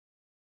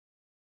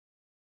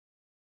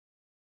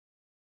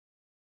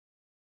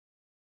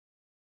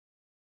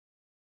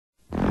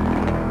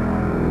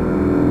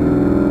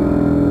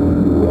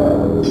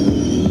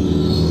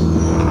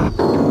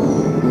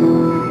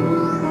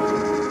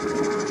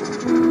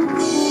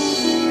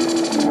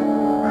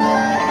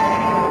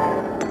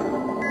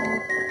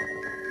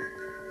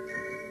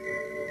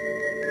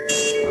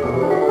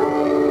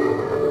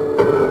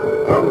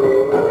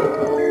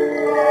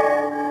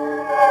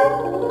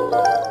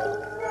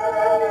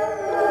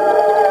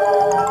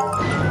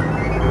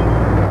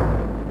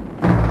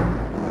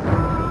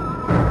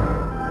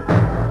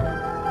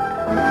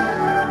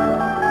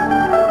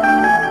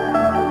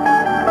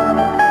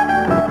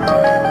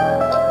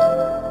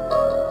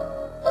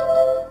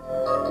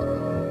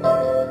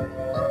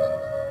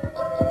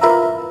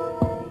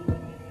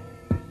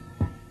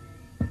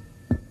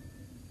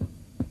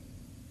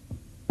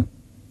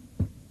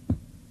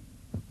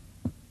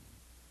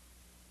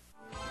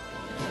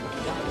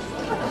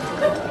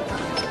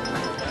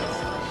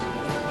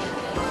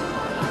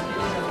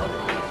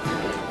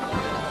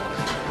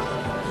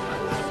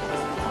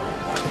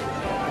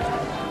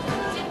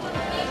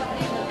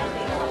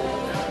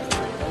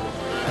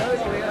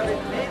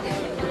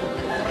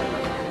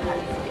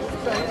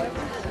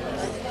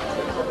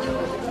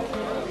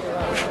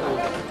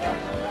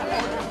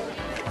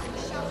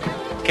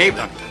Keep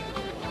them.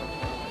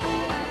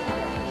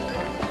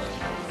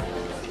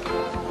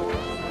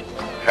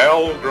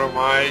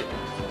 Hellgramite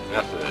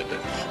method.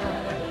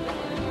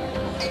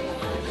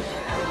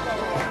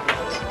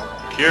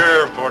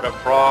 Cure for the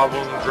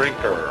problem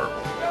drinker.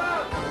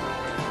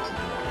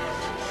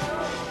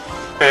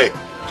 Hey,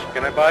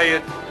 can I buy you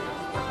a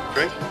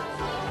drink?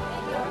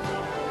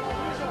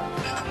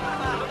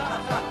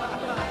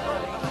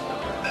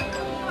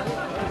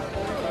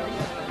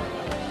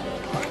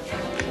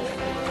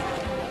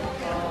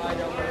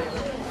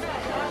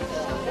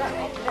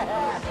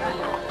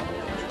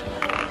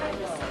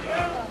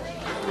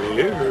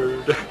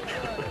 Weird.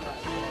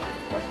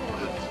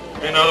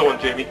 Another one,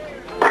 Jamie.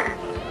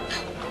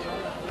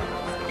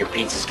 Your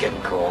pizza's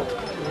getting cold.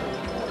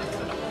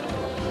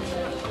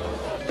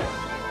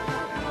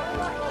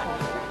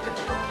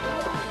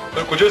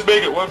 Look, we'll just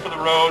make it one for the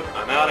road.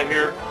 I'm out of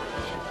here.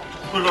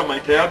 Put it on my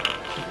tab.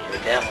 You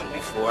heard that one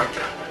before.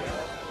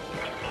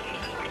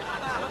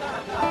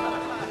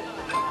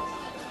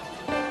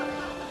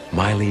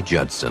 Miley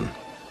Judson,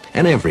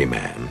 an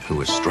everyman who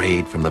has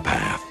strayed from the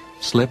path,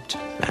 slipped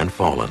and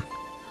fallen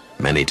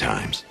many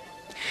times.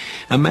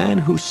 A man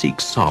who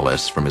seeks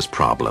solace from his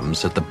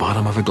problems at the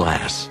bottom of a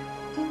glass.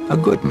 A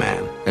good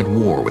man at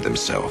war with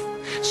himself,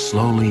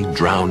 slowly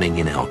drowning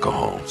in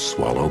alcohol,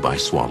 swallow by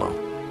swallow,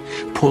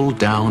 pulled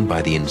down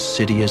by the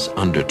insidious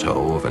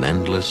undertow of an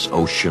endless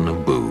ocean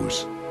of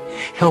booze,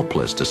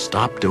 helpless to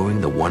stop doing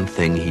the one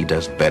thing he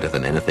does better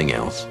than anything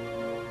else: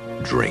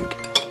 drink.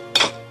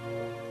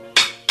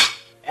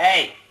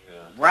 Hey,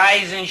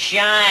 rise and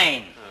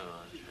shine.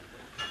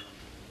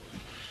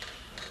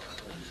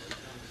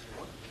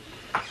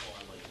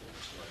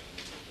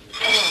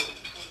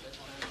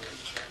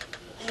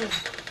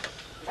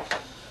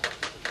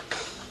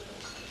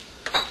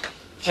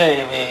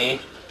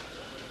 Jamie,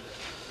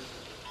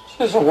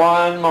 just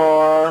one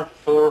more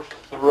for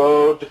the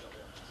road.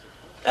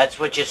 That's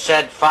what you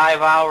said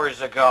 5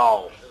 hours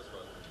ago.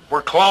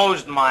 We're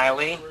closed,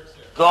 Miley.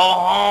 Go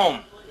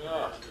home.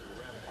 Yeah.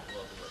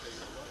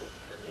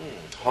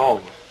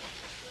 Home.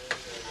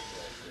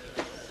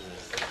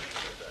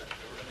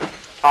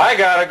 I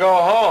gotta go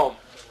home.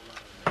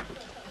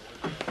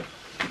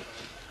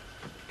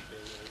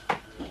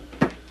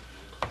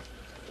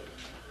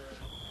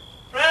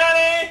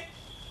 Ready?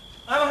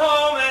 I'm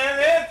home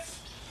and it's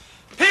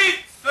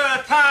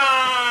pizza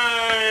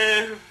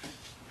time!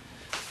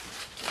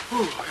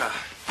 Whew, God.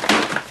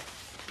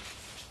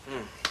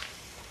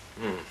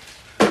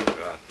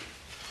 God.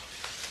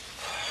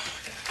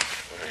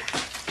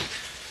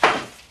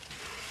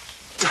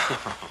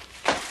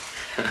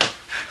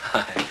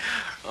 Hi.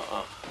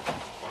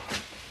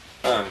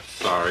 I'm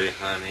sorry,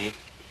 honey.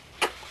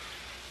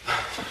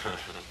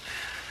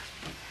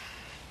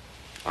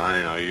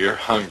 I know, you're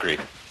hungry.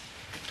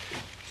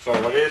 So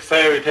what do you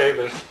say we take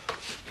this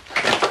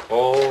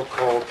old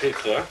cold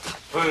pizza,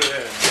 put it in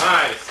a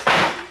nice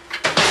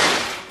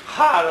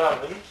hot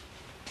oven.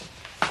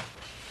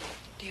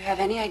 Do you have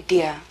any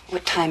idea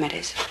what time it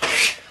is?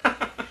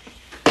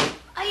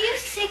 Are you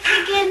sick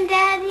again,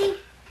 Daddy?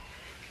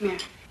 Come here.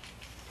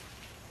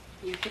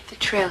 You hit the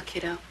trail,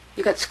 kiddo.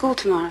 You got school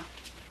tomorrow.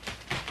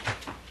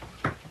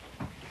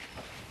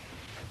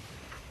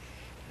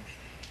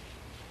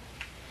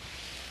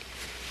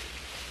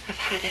 I've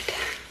had it.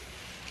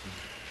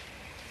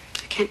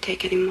 I can't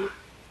take any more.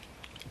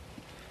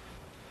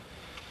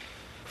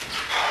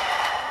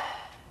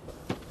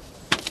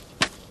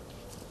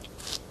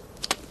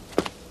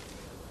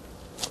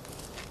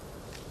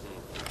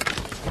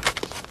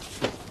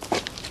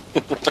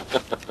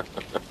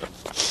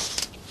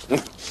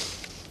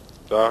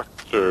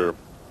 Dr.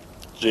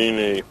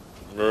 Jeannie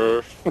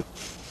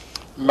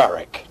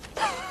Merrick.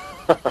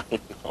 I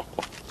know.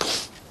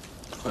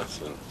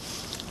 Listen,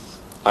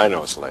 I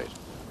know it's late,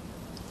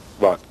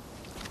 but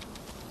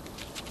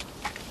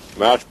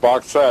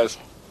Matchbox says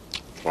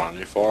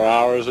 24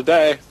 hours a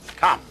day.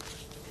 Come.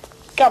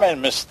 Come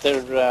in,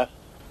 Mr.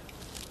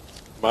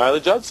 Miley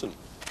Judson.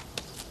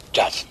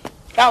 Judson.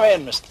 Come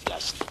in, Mr.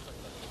 Judson.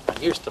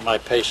 I'm used to my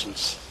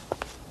patients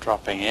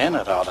dropping in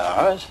at odd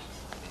hours.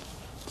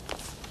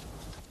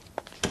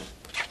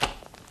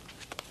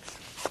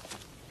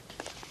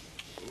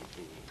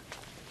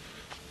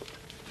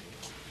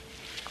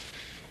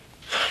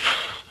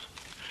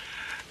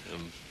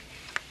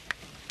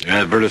 The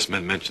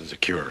advertisement mentions a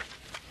cure.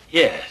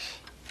 Yes.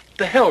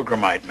 The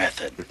Hellgramite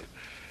method.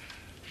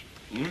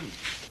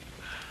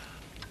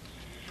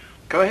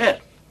 Go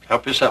ahead.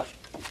 Help yourself.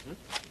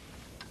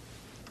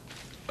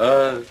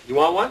 You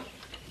want one?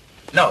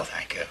 No,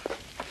 thank you.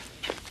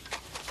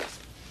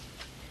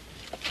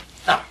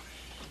 Now,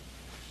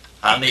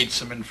 I'll need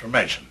some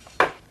information.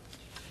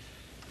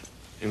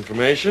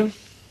 Information?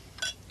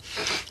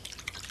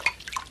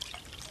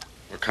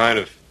 What kind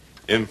of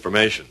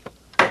information?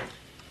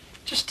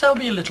 Just tell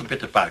me a little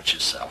bit about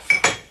yourself.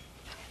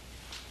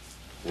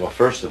 Well,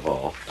 first of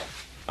all,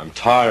 I'm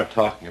tired of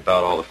talking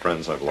about all the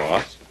friends I've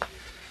lost.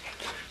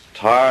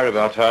 Tired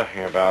about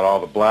talking about all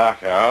the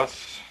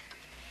blackouts.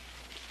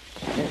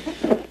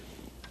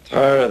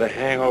 Tired of the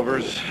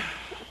hangovers.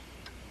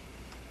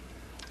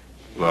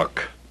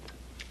 Look,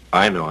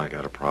 I know I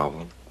got a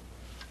problem.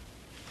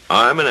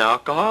 I'm an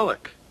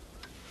alcoholic.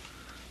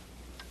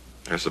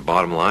 There's the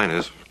bottom line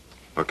is,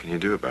 what can you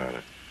do about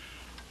it?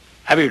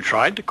 Have you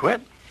tried to quit?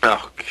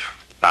 Oh,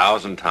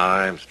 1,000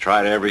 times.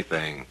 Tried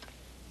everything.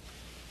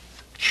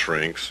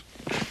 Shrinks.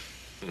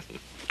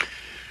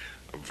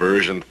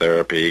 Aversion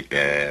therapy.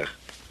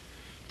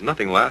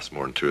 Nothing lasts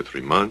more than 2 or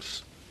 3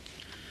 months.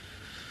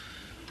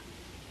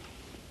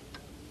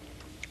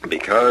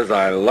 Because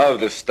I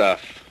love this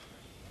stuff.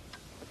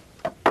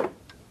 I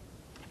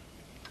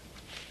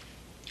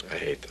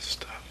hate this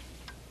stuff.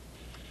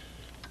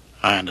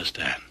 I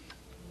understand.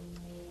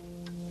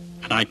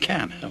 And I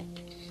can help.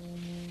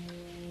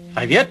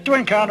 I've yet to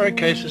encounter a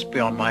case that's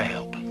beyond my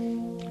help.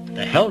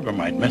 The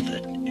Hellgramite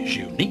method is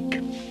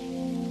unique.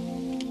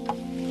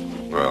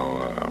 Well,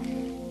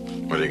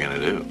 what are you going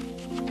to do?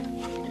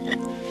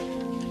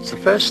 It's the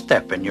first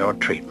step in your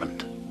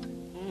treatment.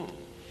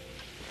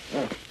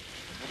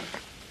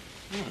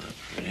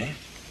 Pretty.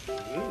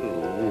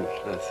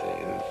 Let's see.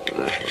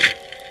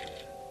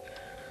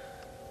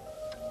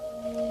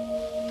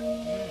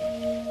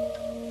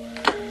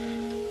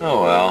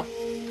 Oh, well.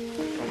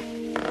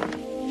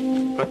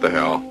 What the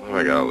hell? What do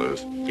I gotta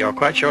lose? You're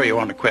quite sure you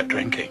want to quit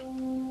drinking?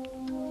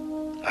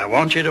 I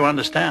want you to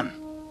understand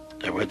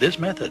that with this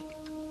method,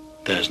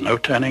 there's no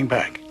turning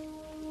back.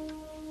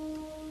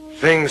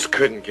 Things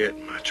couldn't get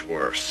much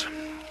worse.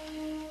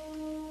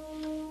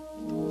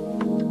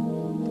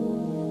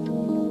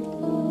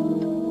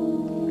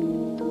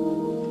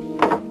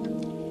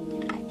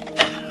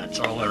 That's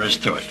all there is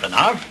to it for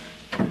now.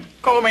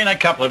 Call me in a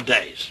couple of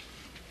days.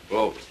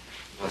 Well,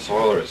 that's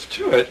all there is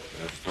to it.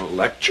 That's no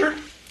lecture.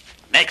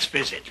 Next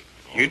visit.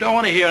 You don't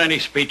want to hear any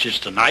speeches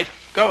tonight.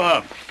 Go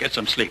home. Get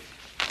some sleep.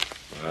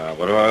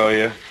 What do I owe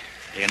you?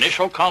 The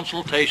initial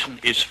consultation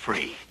is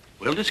free.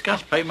 We'll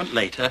discuss payment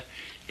later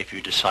if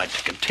you decide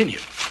to continue.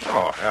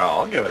 Oh, hell,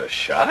 I'll give it a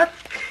shot.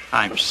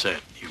 I'm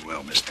certain you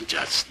will, Mr.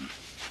 Judson.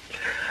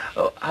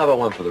 Oh, how about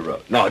one for the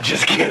road? No,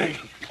 just kidding.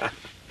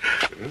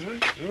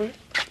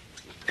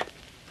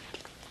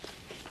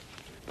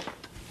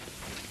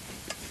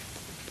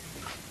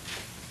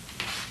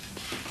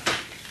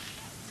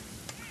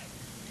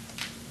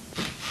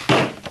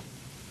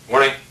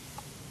 Morning.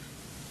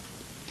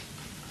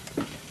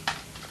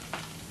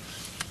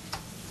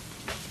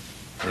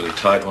 Really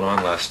tied one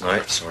on last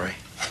night, sorry.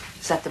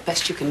 Is that the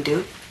best you can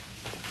do?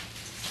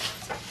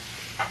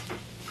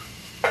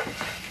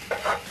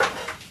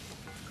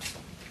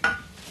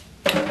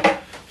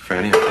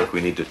 Franny, I think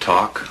we need to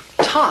talk.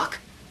 Talk?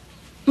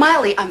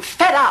 Miley, I'm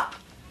fed up.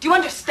 Do you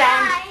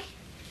understand? Hi.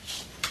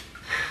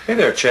 Hey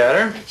there,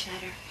 Chatter. Hey,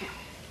 Chatter. Here.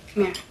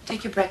 Come here.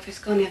 Take your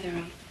breakfast. Go in the other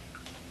room.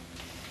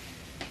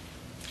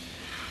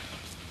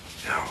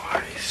 No,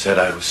 I said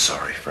I was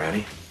sorry,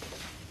 Franny.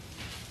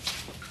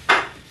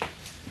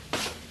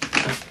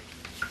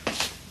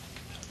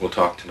 We'll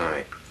talk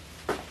tonight.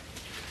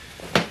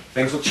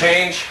 Things will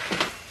change.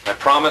 I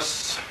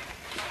promise.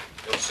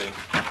 You'll see.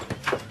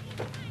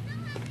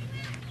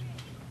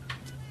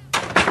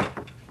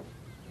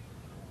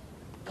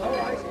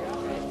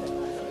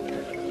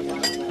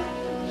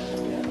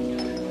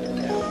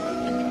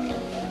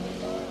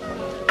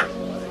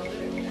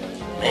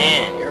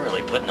 Man, you're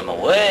really putting them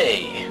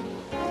away.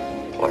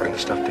 Watering the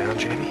stuff down,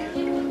 Jamie?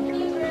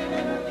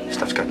 This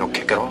stuff's got no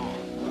kick at all.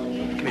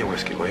 Give me a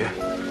whiskey, will you?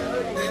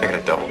 Make it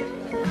a double.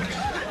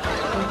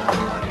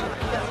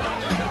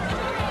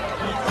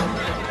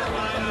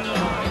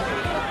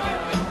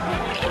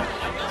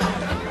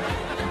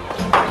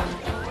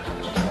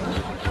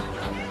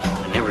 I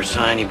never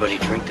saw anybody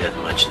drink that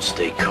much and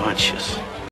stay conscious.